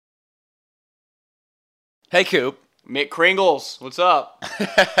Hey, Coop. Mick Kringles, what's up?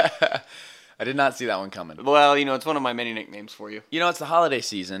 I did not see that one coming. Well, it's one of my many nicknames for you. It's the holiday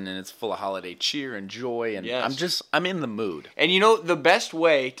season, and it's full of holiday cheer and joy, and Yes. I'm in the mood. And the best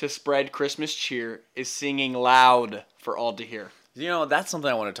way to spread Christmas cheer is singing loud for all to hear. That's something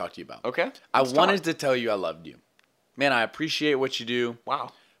I want to talk to you about. Okay. I let's wanted talk. to tell you I loved you. Man, I appreciate what you do,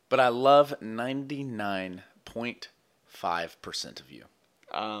 Wow. but I love 99.5% of you.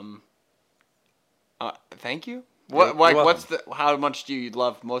 Thank you. You're What's welcome. how much do you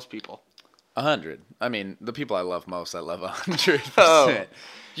love most people? 100. I mean, the people I love most, I love 100%. Oh.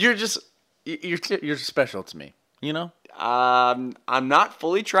 You're special to me, I'm not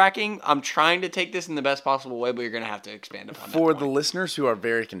fully tracking. I'm trying to take this in the best possible way, but you're gonna have to expand upon that For the point. listeners who are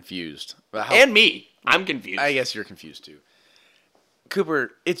very confused. And me, I'm confused. I guess you're confused too.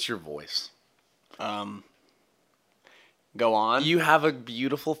 Cooper, it's your voice. Go on. You have a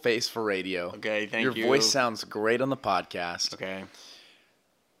beautiful face for radio. Okay, thank you. you. Your voice sounds great on the podcast. Okay.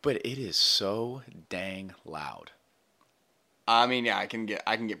 But it is so dang loud. I mean, yeah, I can get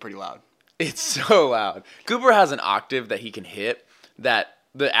pretty loud. It's so loud. Cooper has an octave that he can hit that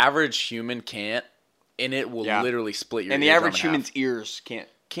the average human can't, and it will literally split your ears. And the average in half. human's ears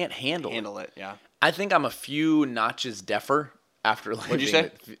Can't handle it. Yeah. I think I'm a few notches deafer after living. What'd you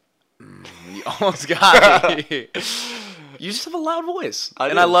say? You almost got me. You just have a loud voice. I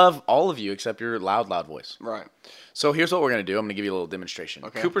and do. I love all of you except your loud voice. Right. So here's what we're going to do. I'm going to give you a little demonstration.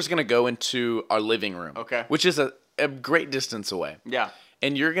 Okay. Cooper's going to go into our living room. Okay. Which is a great distance away. Yeah.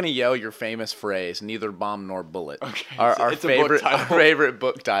 And you're going to yell your famous phrase, neither bomb nor bullet. Okay. Our It's a book favorite, title. our favorite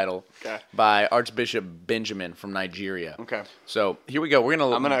book title Okay. by Archbishop Benjamin from Nigeria. Okay. So here we go.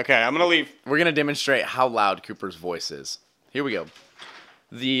 I'm gonna leave. We're going to demonstrate how loud Cooper's voice is. Here we go.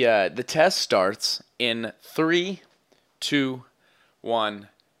 The test starts in 3, 2, 1,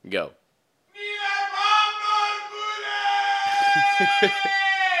 go.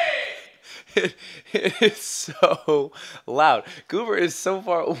 It is so loud. Cooper is so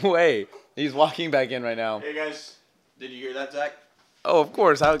far away. He's walking back in right now. Hey guys, did you hear that, Zach? Oh, of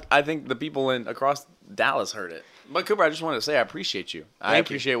course. I think the people across Dallas heard it. But Cooper, I just wanted to say I appreciate you. I Thank you.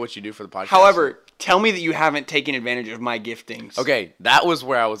 appreciate what you do for the podcast. However, tell me that you haven't taken advantage of my giftings. Okay, that was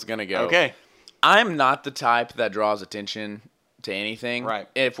where I was going to go. Okay. I'm not the type that draws attention to anything. Right.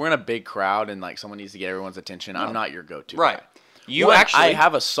 If we're in a big crowd and someone needs to get everyone's attention, I'm not your go-to. Right. guy. You One, actually. I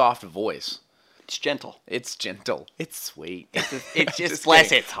have a soft voice. It's gentle. It's gentle. It's sweet. It's just bless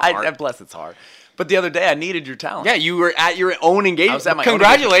kidding. its heart. Bless its heart. But the other day, I needed your talent. Yeah, you were at your own engagement. I was at my own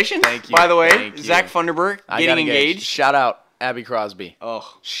Congratulations, engagement. Thank you. by the way, Thank you. Zach Funderburg I got getting engaged. Shout out Abby Crosby.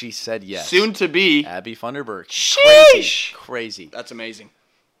 Oh, She said yes. soon to be. Abby Funderburg. Sheesh. Crazy. That's amazing.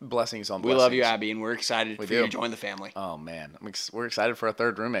 Blessings on We blessings. love you, Abby, and we're excited for you do. to join the family. Oh, man. We're excited for a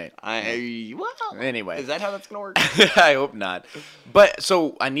third roommate. Well, Anyway. is that how that's gonna work? I hope not. But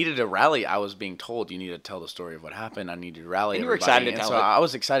so I needed to rally. I was being told you need to tell the story of what happened. I needed to rally. And you were everybody. excited to tell so it. I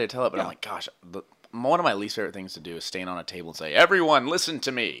was excited to tell it, but I'm Yeah. like, gosh, one of my least favorite things to do is stand on a table and say, "Everyone, listen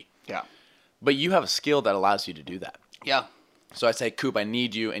to me." Yeah. But you have a skill that allows you to do that. Yeah. So I say, "Coop, I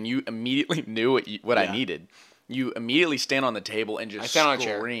need you," and you immediately knew what I Yeah. needed. You immediately stand on the table and just I stand on a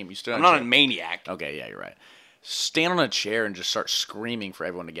chair. scream. You stood I'm on not a a chair. maniac. Okay, yeah, you're right. Stand on a chair and just start screaming for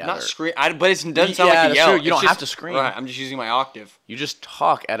everyone to gather. Not scream. But it doesn't sound Yeah, like a that's yell. true. You It's don't just- have to scream. Right. I'm just using my octave. You just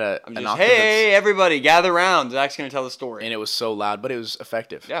talk at an I'm just, octave that's- hey, everybody, gather around. Zach's gonna tell the story. and it was so loud, but it was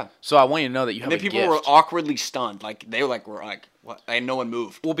effective. Yeah. So I want you to know that you have And then a people gift. were awkwardly stunned. Like they were like, what? And no one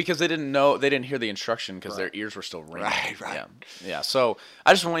moved. Well, because they didn't hear the instruction because their Right. ears were still ringing. Right. Yeah. So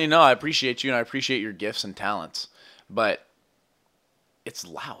I just want you to know I appreciate you and I appreciate your gifts and talents, but it's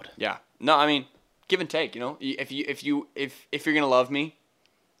loud. Yeah. No, I mean, give and take. If you're gonna love me,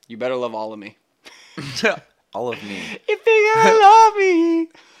 you better love all of me. All of me If you're gonna love me,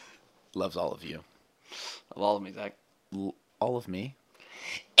 loves all of you. love all of me, Zach. All of me.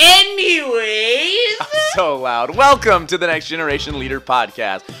 Anyways. So loud. Welcome to the Next Generation Leader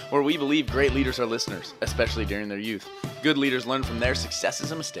Podcast, where we believe great leaders are listeners, especially during their youth. Good leaders learn from their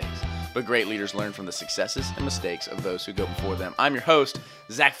successes and mistakes, but great leaders learn from the successes and mistakes of those who go before them. I'm your host,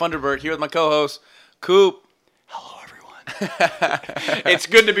 Zach Funderburg, here with my co-host, Coop. Hello, everyone. It's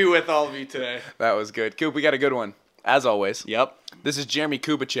good to be with all of you today. That was good. Coop, we got a good one. As always. Yep. This is Jeremy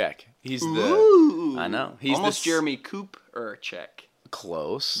Kubicek. He's the... Ooh. I know. He's almost the, Jeremy Coopercheck.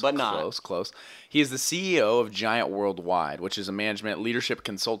 Close. But not. Close. He is the CEO of Giant Worldwide, which is a management leadership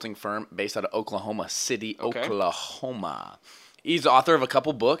consulting firm based out of Oklahoma City, Okay. Oklahoma. He's the author of a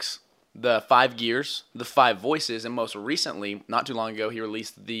couple books, The 5 Gears, The 5 Voices, and most recently, not too long ago, he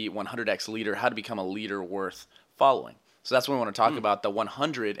released the 100X Leader, How to Become a Leader Worth Following. So that's what we want to talk about, the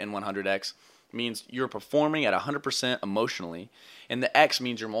 100 and 100X. means you're performing at 100% emotionally, and the X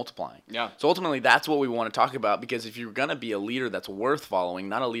means you're multiplying. Yeah. So ultimately, that's what we want to talk about, because if you're going to be a leader that's worth following,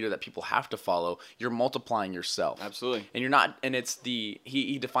 not a leader that people have to follow, you're multiplying yourself. Absolutely. And you're not, and it's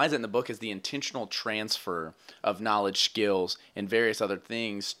he defines it in the book as the intentional transfer of knowledge, skills, and various other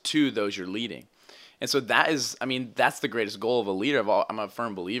things to those you're leading. And so that is, I mean, that's the greatest goal of a leader. I'm a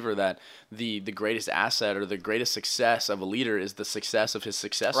firm believer that the greatest asset or the greatest success of a leader is the success of his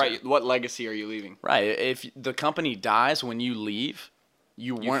successor. Right. What legacy are you leaving? Right. If the company dies when you leave,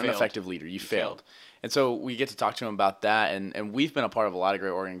 you weren't an effective leader. You failed. And so we get to talk to him about that. And we've been a part of a lot of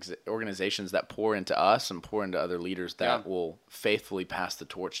great organizations that pour into us and pour into other leaders that will faithfully pass the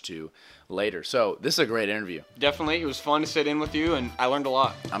torch to later. So this is a great interview. Definitely. It was fun to sit in with you, and I learned a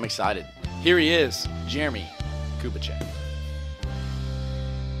lot. I'm excited. Here he is, Jeremy Kubicek.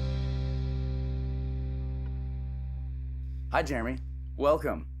 Hi, Jeremy.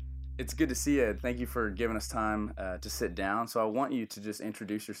 Welcome. It's good to see you. Thank you for giving us time to sit down. So I want you to just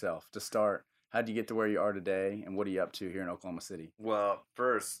introduce yourself to start. How did you get to where you are today, and what are you up to here in Oklahoma City? Well,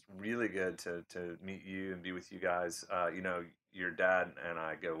 first, really good to meet you and be with you guys. Your dad and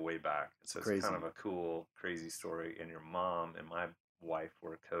I go way back, so it's Crazy. kind of a cool, crazy story. And your mom and my wife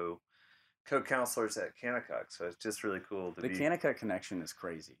were co-counselors at Kanakuk, so it's just really cool to The be. Kanakuk connection is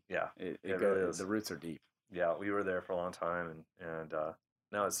crazy. Yeah, It really is. The roots are deep. Yeah, we were there for a long time, and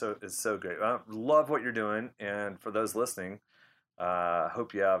no, it's so great. I love what you're doing, and for those listening, I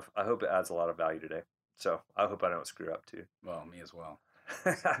hope it adds a lot of value today. So I hope I don't screw up too. Well, me as well.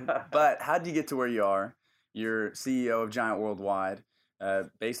 But how did you get to where you are? You're CEO of Giant Worldwide,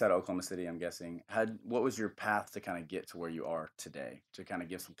 based out of Oklahoma City, I'm guessing. What was your path to kind of get to where you are today, to kind of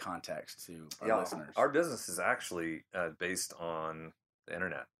give some context to our listeners? Our business is actually based on the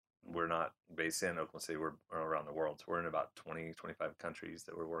internet. We're not based in Oklahoma City. We're around the world. So we're in about 20, 25 countries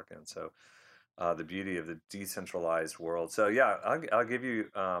that we're working. So the beauty of the decentralized world. So yeah, I'll give you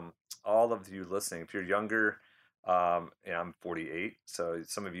all of you listening. If you're younger, I'm 48, so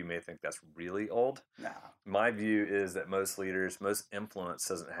some of you may think that's really old. Nah. My view is that most influence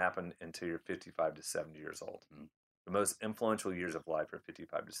doesn't happen until you're 55 to 70 years old. Mm. The most influential years of life are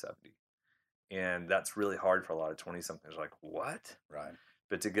 55 to 70. And that's really hard for a lot of 20-somethings. Like, what? Right.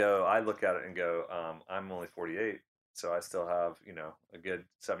 But I look at it and go, I'm only 48. So I still have, a good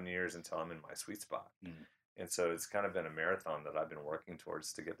 7 years until I'm in my sweet spot. Mm. And so it's kind of been a marathon that I've been working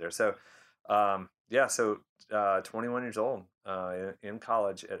towards to get there. So, 21 years old, in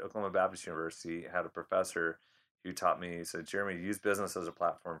college at Oklahoma Baptist University, I had a professor who taught me, he said, Jeremy, use business as a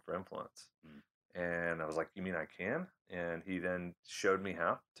platform for influence. Mm. And I was like, you mean I can? And he then showed me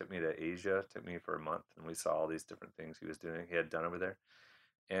how. Took me to Asia, took me for a month, and we saw all these different things he was doing, he had done over there.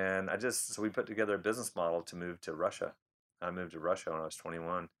 And so we put together a business model to move to Russia. I moved to Russia when I was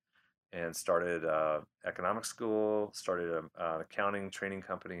 21 and started economics school, started an accounting training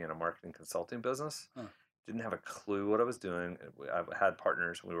company and a marketing consulting business. Huh. Didn't have a clue what I was doing. I had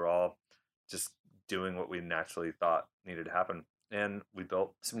partners. We were all just doing what we naturally thought needed to happen. And we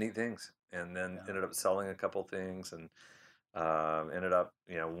built some neat things, and then ended up selling a couple things, and ended up,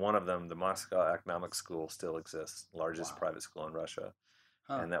 one of them, the Moscow Economics School, still exists, largest private school in Russia.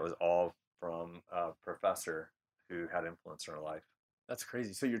 Huh. And that was all from a professor who had influence in our life. That's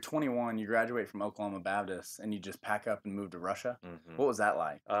crazy. So you're 21, you graduate from Oklahoma Baptist, and you just pack up and move to Russia? Mm-hmm. What was that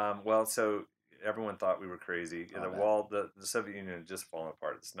like? So everyone thought we were crazy. The Soviet Union had just fallen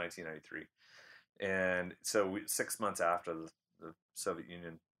apart. It's 1993. And so 6 months after the Soviet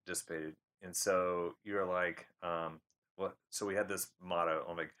Union dissipated. And so you're like, so we had this motto,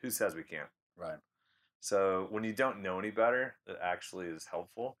 I'm like, who says we can't? Right. So when you don't know any better, that actually is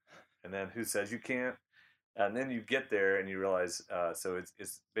helpful. And then who says you can't? And then you get there and you realize, so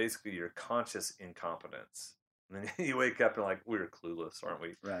it's basically your conscious incompetence. And then you wake up and like, we were clueless, aren't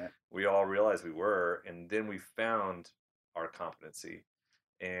we? Right. We all realized we were. And then we found our competency.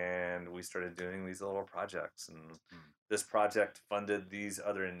 And we started doing these little projects. And this project funded these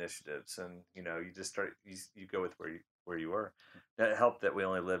other initiatives. And, you just you go with where you were. That helped that we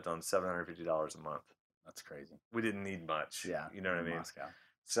only lived on $750 a month. That's crazy. We didn't need much. Yeah. You know what I mean? Moscow.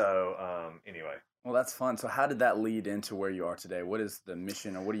 So, anyway. Well, that's fun. So how did that lead into where you are today? What is the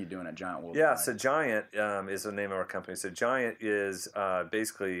mission, or what are you doing at Giant Worldwide? Yeah, so Giant is the name of our company. So Giant is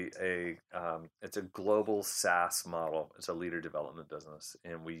basically it's a global SaaS model. It's a leader development business.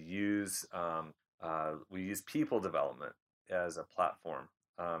 And we use people development as a platform.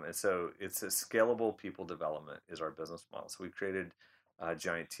 And so it's a scalable people development is our business model. So we created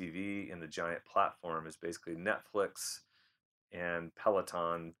Giant TV, and the Giant platform is basically Netflix and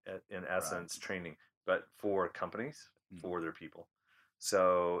Peloton, in essence, training, but for companies, for their people.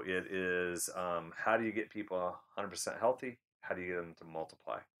 So it is how do you get people 100% healthy? How do you get them to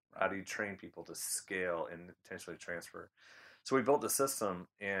multiply? How do you train people to scale and potentially transfer? So we built the system,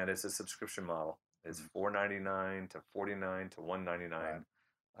 and it's a subscription model. It's $4.99 to $49 to $199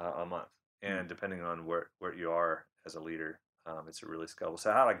 a month, and depending on where you are as a leader, it's really scalable.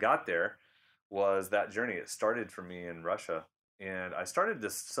 So how I got there was that journey. It started for me in Russia, and I started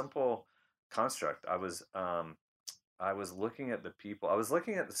this simple construct. I was looking at the people. I was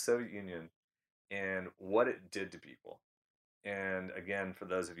looking at the Soviet Union and what it did to people. And again, for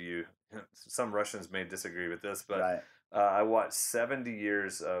those of you, some Russians may disagree with this, but I watched 70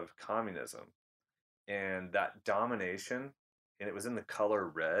 years of communism and that domination, and it was in the color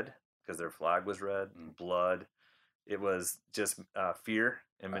red because their flag was red, blood. It was just fear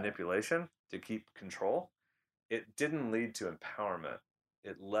and manipulation to keep control. It didn't lead to empowerment.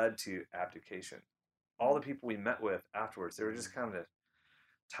 It led to abdication. All the people we met with afterwards, they were just kind of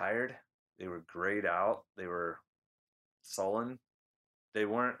tired. They were grayed out. They were sullen. They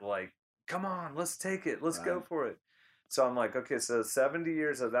weren't like, come on, let's take it. Let's go for it. So I'm like, okay, so 70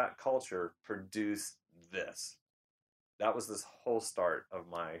 years of that culture produced this. That was this whole start of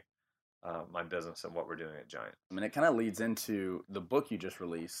my my business and what we're doing at Giant. I mean, it kind of leads into the book you just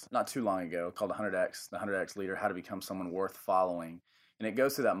released not too long ago called The 100X Leader, How to Become Someone Worth Following. And it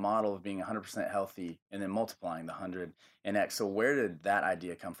goes through that model of being 100% healthy and then multiplying the 100x. So where did that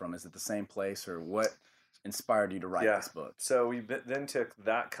idea come from? Is it the same place, or what inspired you to write this book? So we then took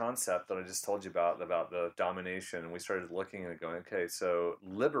that concept that I just told you about the domination, and we started looking at it going, okay, so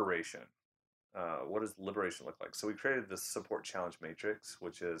liberation. What does liberation look like? So we created this support challenge matrix,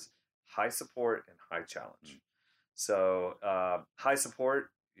 which is high support and high challenge. So high support,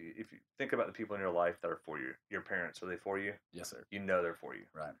 if you think about the people in your life that are for you, your parents, are they for you? Yes, sir. You know they're for you.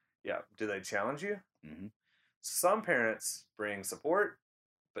 Right. Yeah. Do they challenge you? Some parents bring support,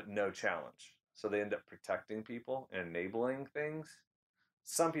 but no challenge. So they end up protecting people and enabling things.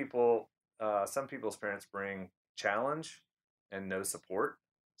 Some people's parents bring challenge and no support.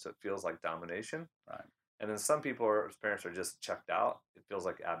 So it feels like domination. Right. And then some people's parents are just checked out. It feels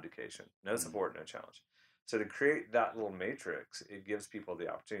like abdication. No support, no challenge. So to create that little matrix, it gives people the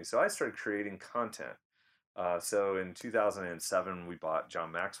opportunity. So I started creating content. So in 2007, we bought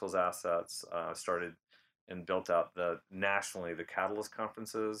John Maxwell's assets, started and built out nationally the Catalyst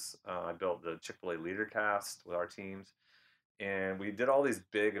conferences. I built the Chick-fil-A LeaderCast with our teams. And we did all these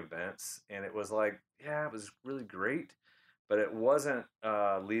big events. And it was like, yeah, it was really great. But it wasn't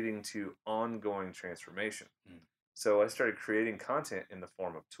leading to ongoing transformation. So I started creating content in the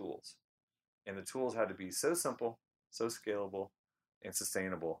form of tools. And the tools had to be so simple, so scalable, and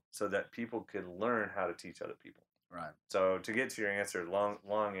sustainable so that people could learn how to teach other people. Right. So to get to your answer,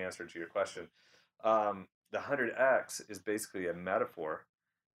 long answer to your question, the 100X is basically a metaphor.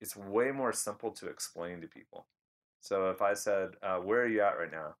 It's way more simple to explain to people. So if I said, where are you at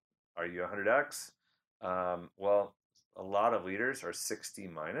right now? Are you 100X? Well, a lot of leaders are 60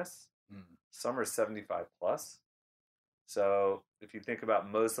 minus. Some are 75 plus. So if you think about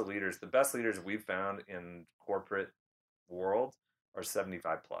most of the leaders, the best leaders we've found in corporate world are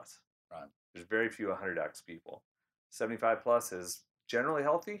 75 plus. Right. There's very few 100X people. 75 plus is generally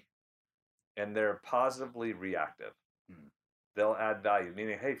healthy, and they're positively reactive. They'll add value,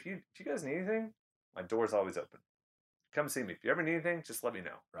 meaning, hey, if you guys need anything, my door's always open. Come see me. If you ever need anything, just let me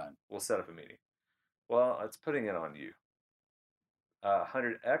know. Right. We'll set up a meeting. Well, it's putting it on you.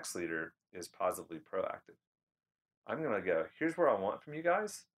 100X leader is positively proactive. I'm going to go, here's where I want from you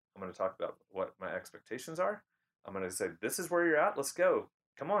guys. I'm going to talk about what my expectations are. I'm going to say, this is where you're at. Let's go.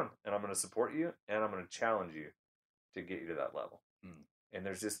 Come on. And I'm going to support you, and I'm going to challenge you to get you to that level. And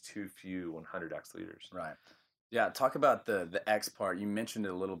there's just too few 100X leaders. Right. Yeah. Talk about the X part. You mentioned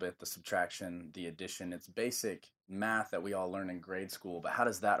it a little bit, the subtraction, the addition. It's basic math that we all learn in grade school, but how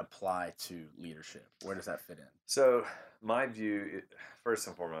does that apply to leadership? Where does that fit in? So my view, first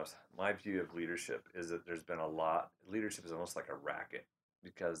and foremost, my view of leadership is that there's been leadership is almost like a racket,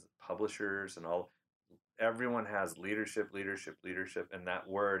 because publishers and everyone has leadership, and that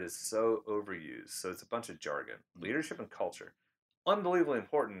word is so overused. So it's a bunch of jargon. Leadership and culture, unbelievably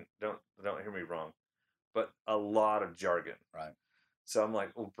important. Don't hear me wrong, but a lot of jargon. Right. So I'm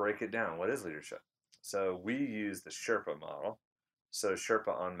like, well, break it down. What is leadership? So we use the Sherpa model. So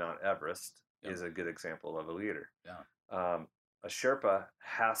Sherpa on Mount Everest is a good example of a leader. Yeah. A Sherpa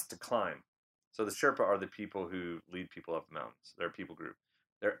has to climb. So the Sherpa are the people who lead people up the mountains. They're a people group.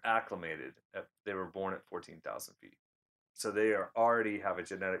 They're acclimated. They were born at 14,000 feet. So they already have a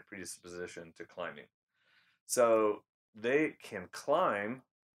genetic predisposition to climbing. So they can climb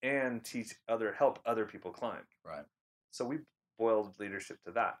and help other people climb. Right. So we boiled leadership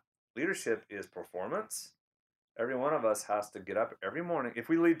to that. Leadership is performance. Every one of us has to get up every morning. If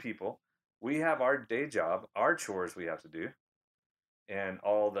we lead people, we have our day job, our chores we have to do, and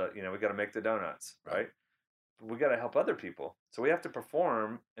all the, we got to make the donuts, right? We got to help other people. So we have to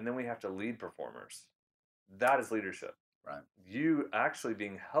perform, and then we have to lead performers. That is leadership. Right. You actually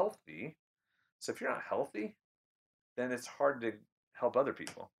being healthy. So if you're not healthy, then it's hard to help other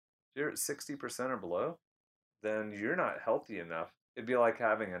people. If you're at 60% or below, then you're not healthy enough. It'd be like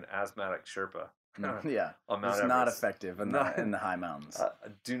having an asthmatic Sherpa. Yeah. On Mount It's Everest. not effective in the high mountains. I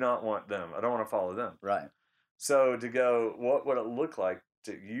do not want them. I don't want to follow them. Right. So to go, what would it look like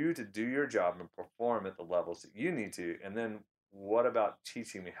to you to do your job and perform at the levels that you need to? And then what about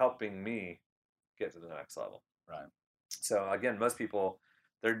teaching me, helping me get to the next level? Right. So again, most people,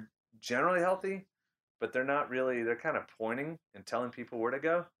 they're generally healthy, but they're not really, they're kind of pointing and telling people where to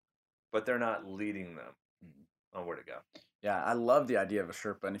go, but they're not leading them on where to go. Yeah, I love the idea of a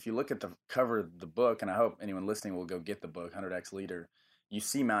Sherpa. And if you look at the cover of the book, and I hope anyone listening will go get the book, 100X Leader, you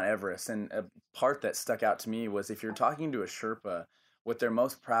see Mount Everest. And a part that stuck out to me was if you're talking to a Sherpa, what they're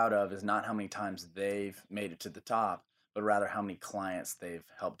most proud of is not how many times they've made it to the top, but rather how many clients they've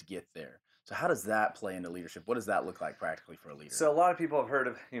helped get there. So how does that play into leadership? What does that look like practically for a leader? So a lot of people have heard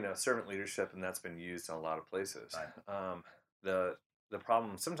of, servant leadership, and that's been used in a lot of places. Right. The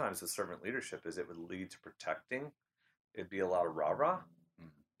problem sometimes with servant leadership is it would lead to protecting. It'd be a lot of rah-rah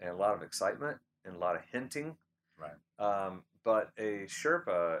and a lot of excitement and a lot of hinting. Right. But a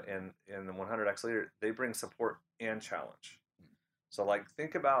Sherpa and the 100X Leader, they bring support and challenge. So like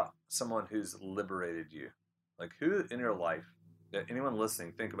think about someone who's liberated you. Like who in your life, anyone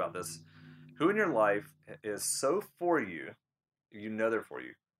listening, think about this. Who in your life is so for you, they're for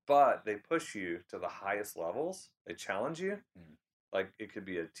you, but they push you to the highest levels. They challenge you. Like it could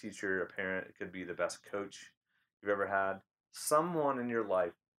be a teacher, a parent, it could be the best coach you've ever had. Someone in your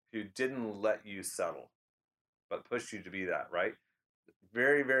life who didn't let you settle, but pushed you to be that, right?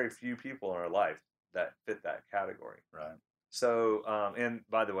 Very, very few people in our life that fit that category. Right. So, and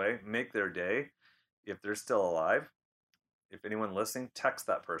by the way, make their day. If they're still alive, if anyone listening, text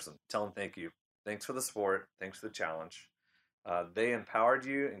that person. Tell them thank you. Thanks for the support. Thanks for the challenge. They empowered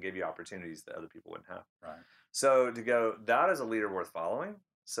you and gave you opportunities that other people wouldn't have. Right. So to go, that is a leader worth following.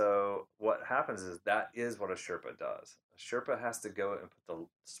 So what happens is that is what a Sherpa does. A Sherpa has to go and put the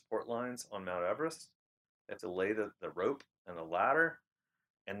support lines on Mount Everest. They have to lay the rope and the ladder,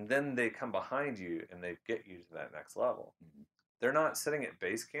 and then they come behind you and they get you to that next level. They're not sitting at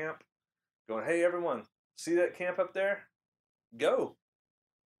base camp going, hey, everyone, see that camp up there? Go.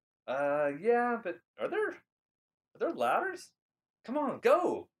 Yeah, but are there ladders? Come on,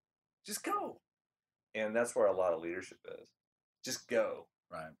 go. Just go. And that's where a lot of leadership is. Just go.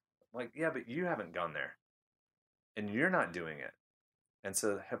 Right. Like, yeah, but you haven't gone there. And you're not doing it. And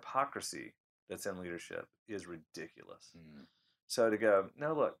so the hypocrisy that's in leadership is ridiculous. So to go,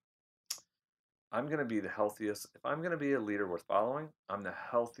 no, look, I'm going to be the healthiest. If I'm going to be a leader worth following, I'm the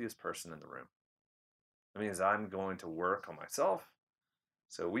healthiest person in the room. That means I'm going to work on myself.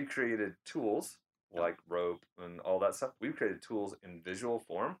 So we created tools like rope and all that stuff. We've created tools in visual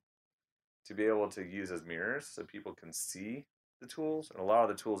form to be able to use as mirrors so people can see the tools. And a lot of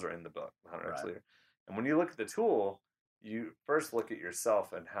the tools are in the book, 100X Leader. And when you look at the tool, you first look at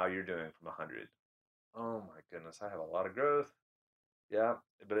yourself and how you're doing from 100. Oh my goodness, I have a lot of growth. Yeah,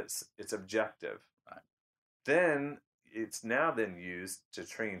 but it's objective. Right. Then it's now then used to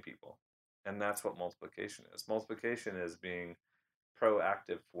train people. And that's what multiplication is. Multiplication is being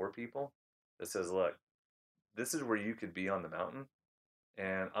proactive for people that says, look, this is where you could be on the mountain,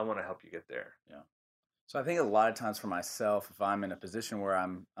 and I want to help you get there. Yeah. So I think a lot of times for myself, if I'm in a position where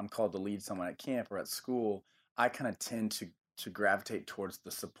I'm called to lead someone at camp or at school, I kind of tend to gravitate towards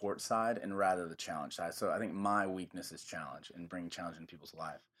the support side and rather the challenge side. So I think my weakness is challenge and bringing challenge in people's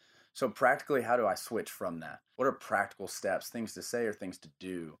life. So practically, how do I switch from that? What are practical steps, things to say or things to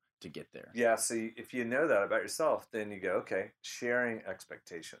do to get there? Yeah, so if you know that about yourself, then you go, okay, sharing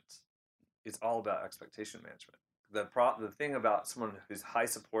expectations. It's all about expectation management. The thing about someone who's high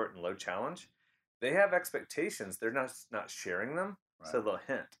support and low challenge, they have expectations. They're not sharing them, right. So they'll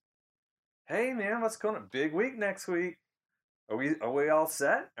hint. Hey man, what's going on? Big week next week. Are we all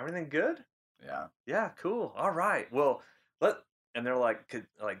set? Everything good? Yeah. Yeah, cool. All right. Well, and they're like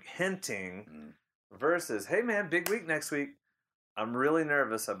hinting versus, hey man, big week next week. I'm really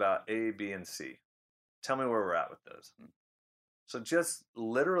nervous about A, B, and C. Tell me where we're at with those. So just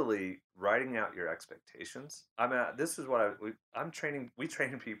literally writing out your expectations. I mean, this is what I'm training. We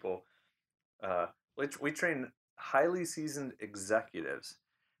train people. We train highly seasoned executives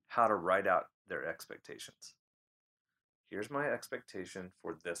how to write out their expectations. here's my expectation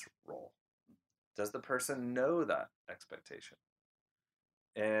for this role. Does the person know that expectation?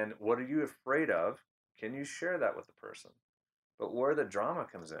 And what are you afraid of? Can you share that with the person? But where the drama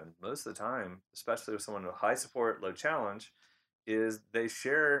comes in, most of the time, especially with someone with high support, low challenge, is they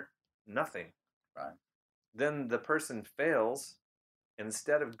share nothing. Right. Then the person fails.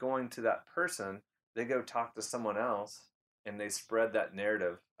 Instead of going to that person, they go talk to someone else and they spread that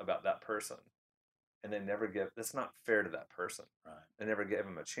narrative about that person. And they never that's not fair to that person. Right. They never give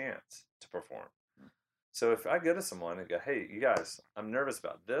them a chance to perform. So if I go to someone and go, hey, you guys, I'm nervous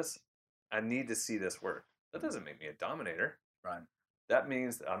about this. I need to see this work. That doesn't make me a dominator. Right. That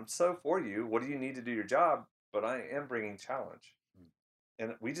means that I'm so for you. What do you need to do your job? But I am bringing challenge.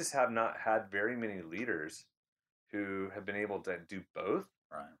 And we just have not had very many leaders who have been able to do both.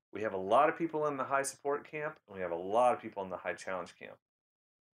 Right. We have a lot of people in the high support camp, and we have a lot of people in the high challenge camp.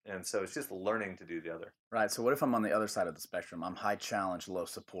 And so it's just learning to do the other. Right. So what if I'm on the other side of the spectrum? I'm high challenge, low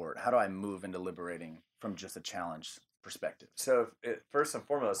support. How do I move into liberating from just a challenge perspective? So first and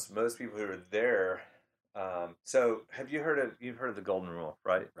foremost, most people who are there. So have you've heard of the Golden Rule,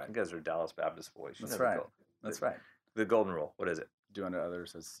 right? Right. You guys are Dallas Baptist boys. You That's know right. That's right. The Golden Rule. What is it? Do unto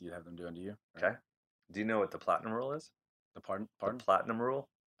others as you have them do unto you. Right? Okay. Do you know what the Platinum Rule is? The pardon? The Platinum Rule?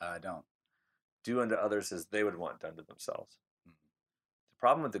 I don't. Do unto others as they would want done to themselves. The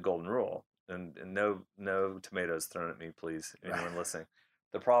problem with the Golden Rule, and no tomatoes thrown at me, please, anyone listening.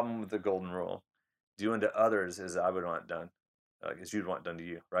 The problem with the Golden Rule, do unto others as I would want done, as you'd want done to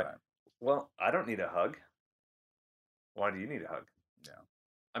you, right? Well, I don't need a hug. Why do you need a hug? Yeah.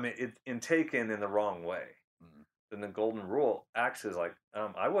 I mean, it's taken in the wrong way. Then the Golden Rule actually is like,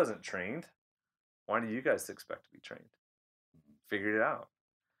 I wasn't trained. Why do you guys expect to be trained? Figured it out.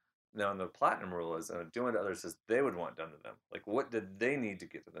 Now, the Platinum Rule is do unto others as they would want done to them. Like, what did they need to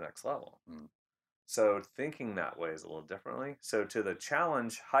get to the next level? So thinking that way is a little differently. So to the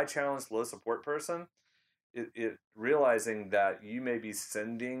high challenge, low support person, it realizing that you may be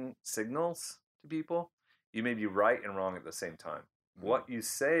sending signals to people. You may be right and wrong at the same time. What you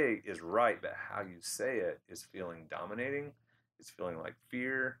say is right, but how you say it is feeling dominating. It's feeling like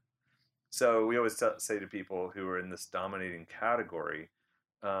fear. So we always say to people who are in this dominating category,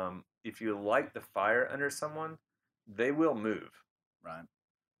 if you light the fire under someone, they will move. Right.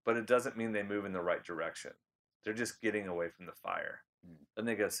 But it doesn't mean they move in the right direction. They're just getting away from the fire. Then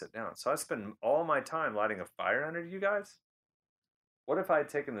they go sit down. So I spend all my time lighting a fire under you guys. What if I had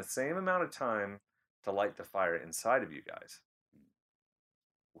taken the same amount of time to light the fire inside of you guys?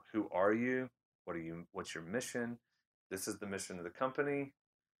 Who are you? What's your mission? This is the mission of the company.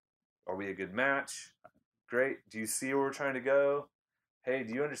 Are we a good match? Great. Do you see where we're trying to go? Hey,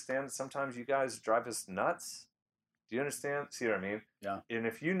 do you understand that sometimes you guys drive us nuts? Do you understand? See what I mean? Yeah. And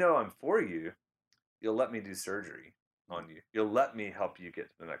if you know I'm for you, you'll let me do surgery on you. You'll let me help you get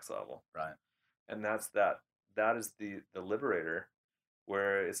to the next level. Right. And that's that. That is the liberator,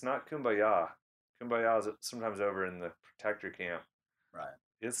 where it's not kumbaya. Kumbaya is sometimes over in the protector camp. Right.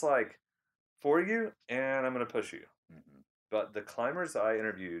 It's like, for you, and I'm going to push you. But the climbers I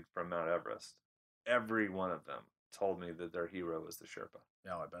interviewed from Mount Everest, every one of them told me that their hero was the Sherpa.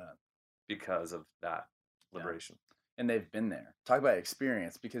 Yeah, I bet. Because of that liberation. And they've been there. Talk about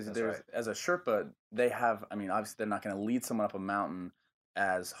experience, because as a Sherpa, they have, obviously they're not going to lead someone up a mountain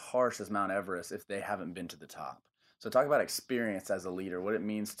as harsh as Mount Everest if they haven't been to the top. So talk about experience as a leader, what it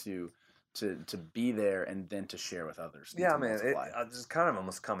means to be there and then to share with others. Yeah, man, it's kind of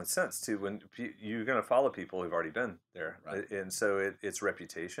almost common sense too. When you're going to follow people who've already been there, right? And so it's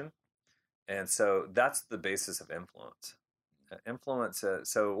reputation, and so that's the basis of influence. Influence.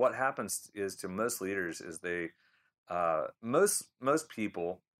 So what happens is to most leaders is they most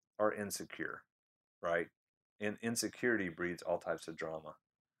people are insecure, right? And insecurity breeds all types of drama,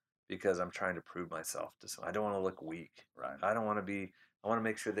 because I'm trying to prove myself to someone. I don't want to look weak. Right. I want to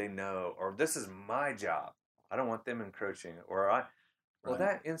make sure they know, or this is my job. I don't want them encroaching, well,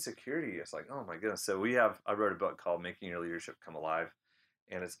 that insecurity is like, oh my goodness. So I wrote a book called Making Your Leadership Come Alive,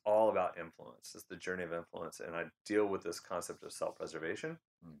 and it's all about influence. It's the journey of influence. And I deal with this concept of self-preservation,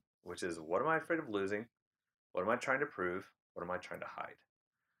 which is, what am I afraid of losing? What am I trying to prove? What am I trying to hide?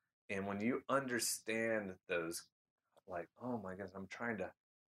 And when you understand those, like, oh my goodness, I'm trying to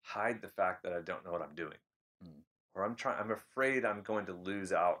hide the fact that I don't know what I'm doing. Or I'm afraid I'm going to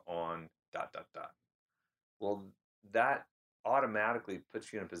lose out on ... Well, that automatically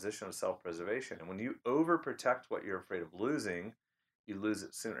puts you in a position of self-preservation. And when you overprotect what you're afraid of losing, you lose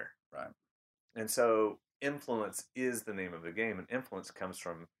it sooner. Right. And so influence is the name of the game. And influence comes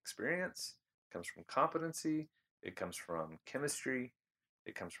from experience, comes from competency, it comes from chemistry,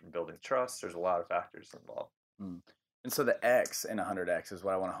 it comes from building trust. There's a lot of factors involved. And so the X in 100X is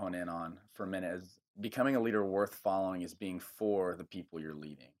what I want to hone in on for a minute. Is becoming a leader worth following is being for the people you're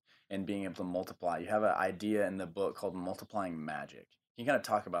leading and being able to multiply. You have an idea in the book called multiplying magic. Can you kind of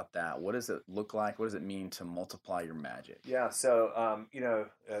talk about that? What does it look like? What does it mean to multiply your magic? Yeah. So,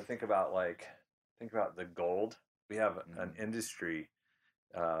 think about the gold. We have an industry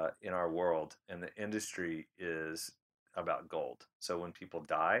in our world, and the industry is about gold. So when people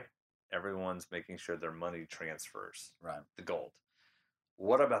die, everyone's making sure their money transfers. Right. The gold.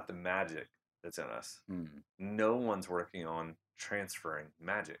 What about the magic that's in us? No one's working on transferring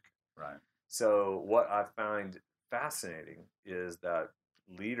magic. Right. So what I find fascinating is that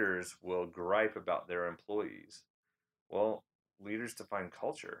leaders will gripe about their employees. Well, leaders define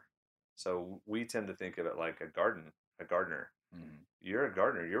culture. So we tend to think of it like a gardener. You're a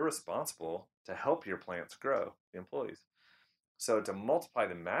gardener. You're responsible to help your plants grow, the employees. So to multiply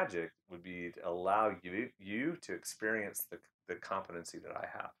the magic would be to allow you to experience the competency that I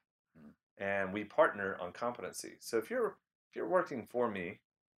have. And we partner on competency. So if you're working for me,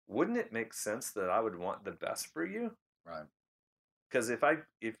 wouldn't it make sense that I would want the best for you? Right. Because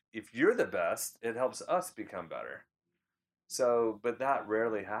if you're the best, it helps us become better. So, but that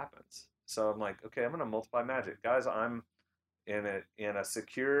rarely happens. So I'm like, okay, I'm going to multiply magic. Guys, I'm in a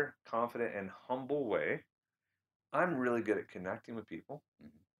secure, confident, and humble way. I'm really good at connecting with people.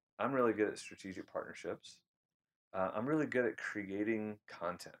 I'm really good at strategic partnerships. I'm really good at creating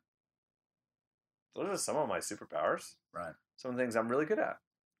content. Those are some of my superpowers. Right. Some things I'm really good at.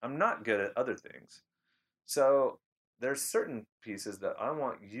 I'm not good at other things. So there's certain pieces that I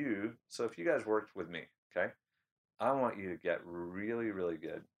want you. So if you guys worked with me, okay, I want you to get really, really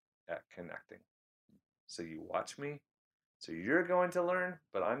good at connecting. So you watch me. So you're going to learn,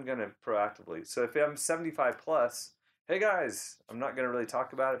 but I'm going to proactively. So if I'm 75 plus, hey guys, I'm not going to really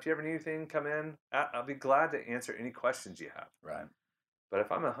talk about it. If you ever need anything, come in. I'll be glad to answer any questions you have. Right. But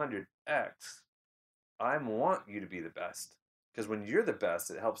if I'm 100X, I want you to be the best. Because when you're the best,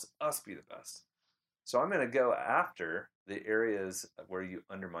 it helps us be the best. So I'm going to go after the areas where you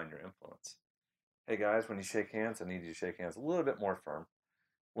undermine your influence. Hey guys, when you shake hands, I need you to shake hands a little bit more firm.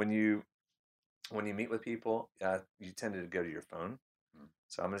 When you meet with people, you tend to go to your phone.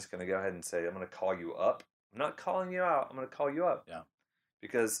 So I'm just going to go ahead and say, I'm going to call you up. I'm not calling you out. I'm going to call you up. Yeah.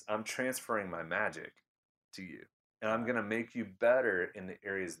 Because I'm transferring my magic to you. And I'm going to make you better in the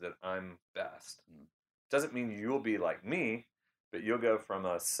areas that I'm best. Doesn't mean you'll be like me, but you'll go from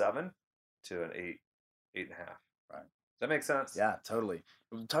a 7 to an 8, 8.5. Right. Does that make sense? Yeah, totally.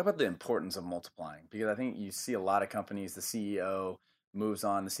 Talk about the importance of multiplying, because I think you see a lot of companies, the CEO moves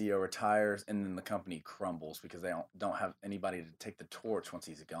on, the CEO retires, and then the company crumbles because they don't have anybody to take the torch once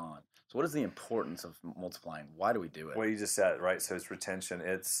he's gone. So what is the importance of multiplying? Why do we do it? Well, you just said it, right? So it's retention.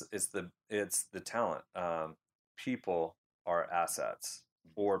 It's the talent. People are assets,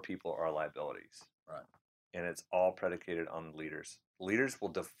 or people are liabilities. Right. And it's all predicated on leaders. Leaders will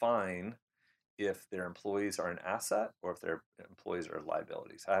define if their employees are an asset or if their employees are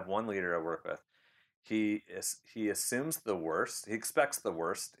liabilities. I have one leader I work with. He assumes the worst. He expects the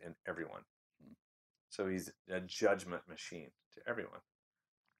worst in everyone. So he's a judgment machine to everyone,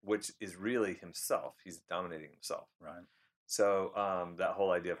 which is really himself. He's dominating himself. Right. So that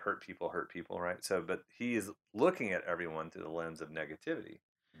whole idea of hurt people, right? So, but he is looking at everyone through the lens of negativity.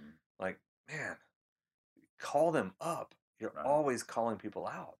 Like, man, call them up. You're always calling people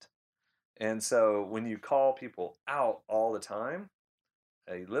out. And so when you call people out all the time,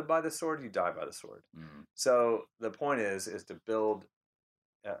 you live by the sword, you die by the sword. So the point is to build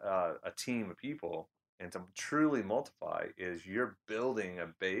a team of people, and to truly multiply is you're building a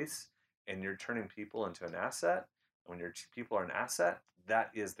base and you're turning people into an asset. When your people are an asset,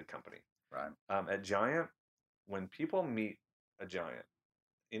 that is the company. Right. At Giant, when people meet a Giant,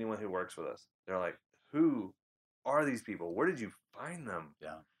 anyone who works with us, they're like, who are these people? Where did you find them?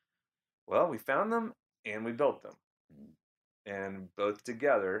 Yeah. Well, we found them and we built them. And both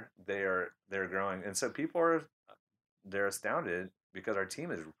together, they're growing. And so people they're astounded because our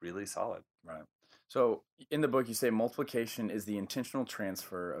team is really solid. Right. So in the book, you say multiplication is the intentional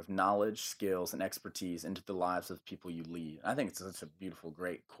transfer of knowledge, skills, and expertise into the lives of people you lead. I think it's such a beautiful,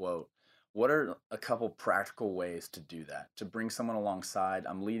 great quote. What are a couple practical ways to do that? To bring someone alongside,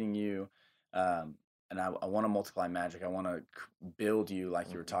 I'm leading you, and I want to multiply magic. I want to build you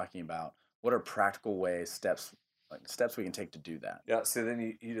like you were talking about. What are practical ways, steps we can take to do that? Yeah, so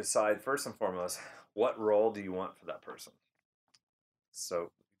then you decide, first and foremost, what role do you want for that person?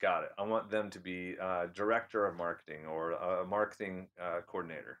 So, got it. I want them to be director of marketing or a marketing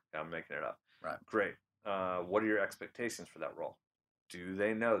coordinator. I'm making it up. Right. Great. What are your expectations for that role? Do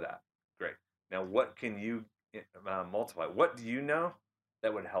they know that? Great. Now, what can you multiply. What do you know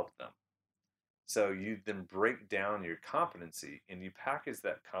that would help them? So you then break down your competency and you package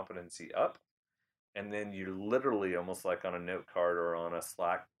that competency up, and then you literally, almost like on a note card or on a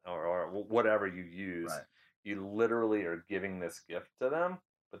Slack or whatever you use, Right. you literally are giving this gift to them,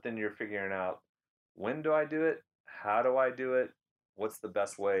 but then you're figuring out, when do I do it? How do I do it? What's the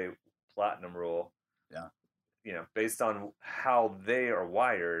best way? Platinum rule. Yeah. Based on how they are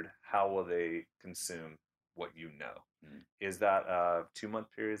wired, how will they consume what you know? Is that a 2-month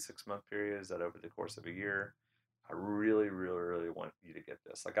period, 6-month period? Is that over the course of a year? I really, really, really want you to get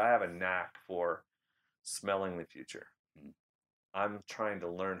this. Like, I have a knack for smelling the future. I'm trying to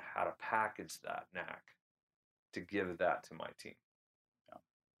learn how to package that knack to give that to my team.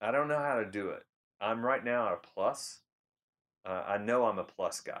 Yeah. I don't know how to do it. I'm right now at a plus. I know I'm a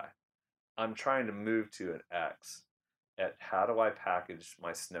plus guy. I'm trying to move to an X at how do I package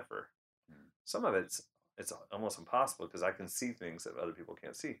my sniffer. Some of it's almost impossible because I can see things that other people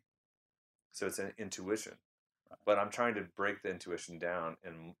can't see. So it's an intuition. But I'm trying to break the intuition down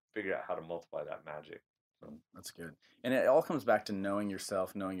and figure out how to multiply that magic. That's good. And it all comes back to knowing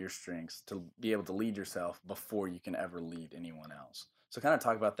yourself, knowing your strengths, to be able to lead yourself before you can ever lead anyone else. So kind of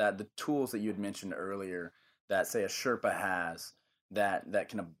talk about that, the tools that you had mentioned earlier that, say, a Sherpa has that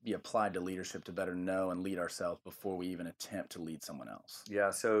can be applied to leadership to better know and lead ourselves before we even attempt to lead someone else.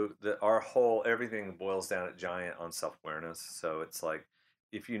 Yeah, so everything boils down at Giant on self-awareness. So it's like,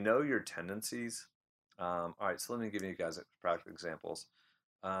 if you know your tendencies, all right, so let me give you guys practical examples.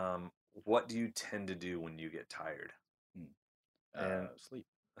 What do you tend to do when you get tired? Sleep.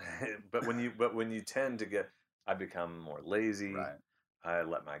 But when you tend to get, I become more lazy. Right. I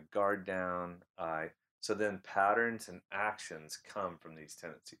let my guard down. So then patterns and actions come from these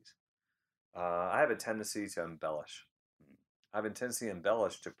tendencies. I have a tendency to embellish. I have a tendency to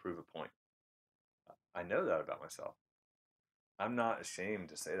embellish to prove a point. I know that about myself. I'm not ashamed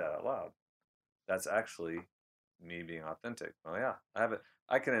to say that out loud. That's actually me being authentic. Oh yeah,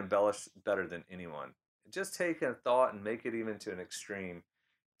 I can embellish better than anyone. Just take a thought and make it even to an extreme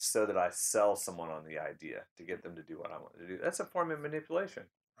so that I sell someone on the idea to get them to do what I want to do. That's a form of manipulation.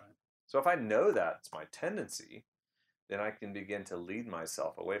 Right. So if I know that's my tendency, then I can begin to lead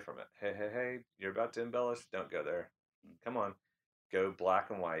myself away from it. Hey, you're about to embellish. Don't go there. Come on. Go black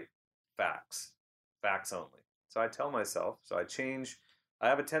and white. Facts only. So I tell myself, I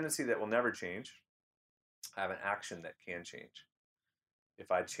have a tendency that will never change. I have an action that can change.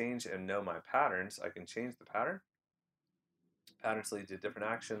 If I change and know my patterns, I can change the pattern. Patterns lead to different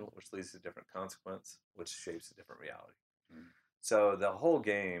action, which leads to different consequence, which shapes a different reality. So the whole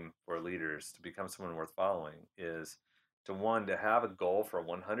game for leaders to become someone worth following is to have a goal for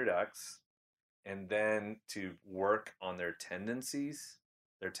 100x, and then to work on their tendencies.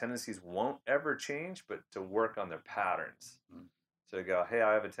 Their tendencies won't ever change, but to work on their patterns. So to go, hey,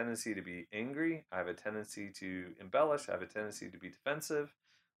 I have a tendency to be angry. I have a tendency to embellish. I have a tendency to be defensive.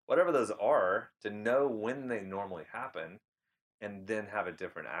 Whatever those are, to know when they normally happen and then have a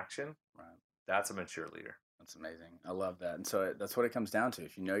different action. Right. That's a mature leader. That's amazing. I love that. And so that's what it comes down to.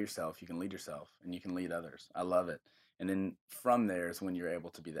 If you know yourself, you can lead yourself and you can lead others. I love it. And then from there is when you're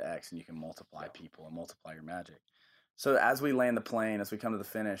able to be the X and you can multiply people and multiply your magic. So as we land the plane, as we come to the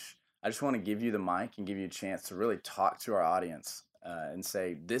finish, I just want to give you the mic and give you a chance to really talk to our audience and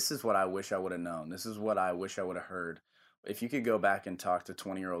say, this is what I wish I would have known. This is what I wish I would have heard. If you could go back and talk to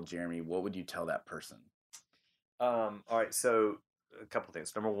 20-year-old Jeremy, what would you tell that person? All right, so a couple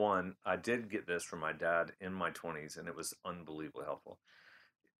things. Number one, I did get this from my dad in my 20s, and it was unbelievably helpful.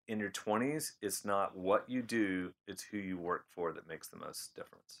 In your 20s, it's not what you do, it's who you work for that makes the most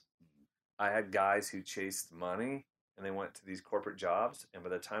difference. I had guys who chased money, and they went to these corporate jobs, and by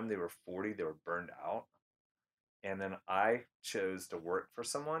the time they were 40, they were burned out. And then I chose to work for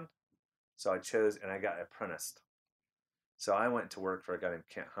someone. So I chose, and I got apprenticed. So I went to work for a guy named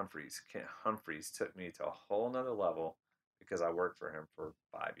Kent Humphreys. Kent Humphreys took me to a whole nother level because I worked for him for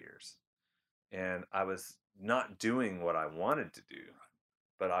 5 years. And I was not doing what I wanted to do,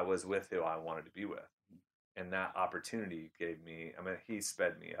 but I was with who I wanted to be with. And that opportunity he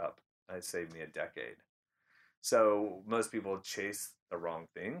sped me up. It saved me a decade. So most people chase the wrong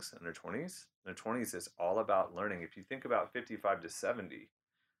things in their 20s. In their 20s, it's all about learning. If you think about 55 to 70,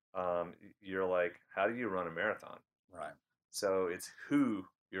 you're like, how do you run a marathon? Right. So it's who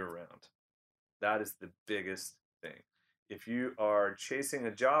you're around. That is the biggest thing. If you are chasing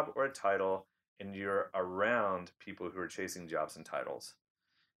a job or a title and you're around people who are chasing jobs and titles,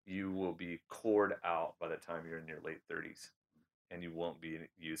 you will be cored out by the time you're in your late 30s, and you won't be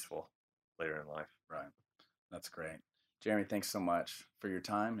useful later in life. Right. That's great. Jeremy, thanks so much for your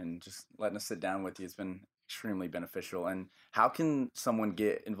time and just letting us sit down with you. It's been extremely beneficial. And how can someone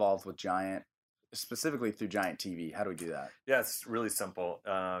get involved with Giant, specifically through Giant TV? How do we do that? Yeah, it's really simple.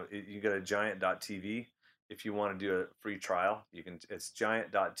 You go to giant.tv. If you want to do a free trial, you can. It's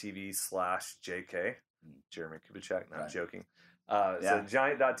giant.tv/JK. Jeremy Kubicek, not joking. So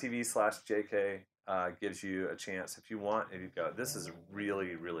giant.tv/JK gives you a chance if you want. If you go, this is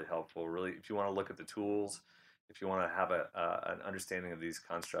really, really helpful. Really, if you want to look at the tools, if you want to have an understanding of these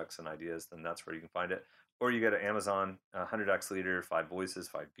constructs and ideas, then that's where you can find it. Or you go to Amazon, 100x Leader, 5 Voices,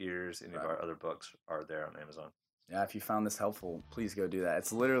 5 Gears. Any of our other books are there on Amazon. Yeah, if you found this helpful, please go do that.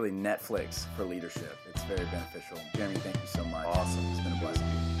 It's literally Netflix for leadership. It's very beneficial. Jeremy, thank you so much. Awesome. It's been a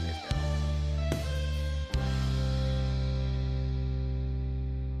blessing.